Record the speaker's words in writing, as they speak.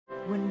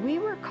When we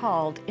were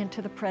called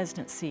into the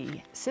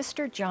presidency,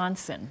 Sister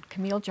Johnson,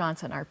 Camille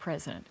Johnson, our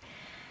president,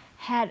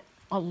 had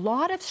a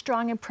lot of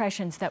strong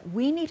impressions that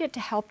we needed to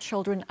help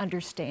children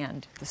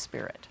understand the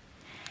Spirit.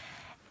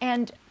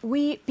 And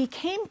we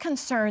became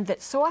concerned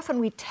that so often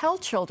we tell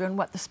children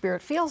what the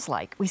Spirit feels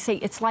like. We say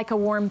it's like a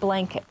warm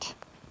blanket.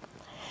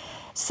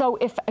 So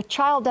if a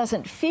child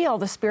doesn't feel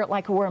the Spirit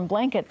like a warm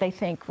blanket, they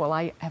think, well,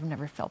 I have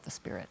never felt the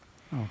Spirit.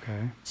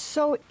 Okay.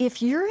 So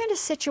if you're in a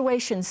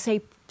situation,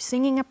 say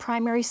singing a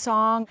primary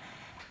song,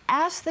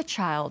 ask the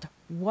child,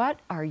 what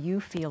are you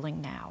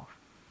feeling now?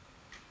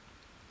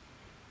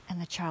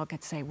 And the child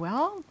could say,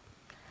 well,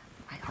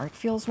 my heart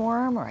feels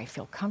warm, or I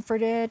feel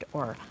comforted,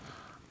 or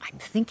I'm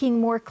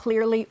thinking more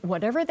clearly.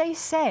 Whatever they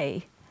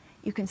say,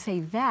 you can say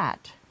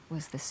that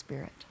was the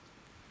Spirit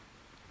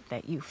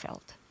that you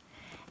felt.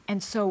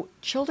 And so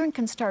children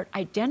can start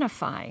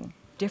identifying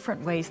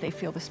different ways they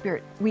feel the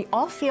Spirit. We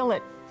all feel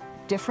it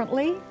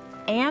differently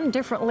and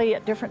differently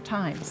at different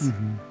times.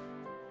 Mm-hmm.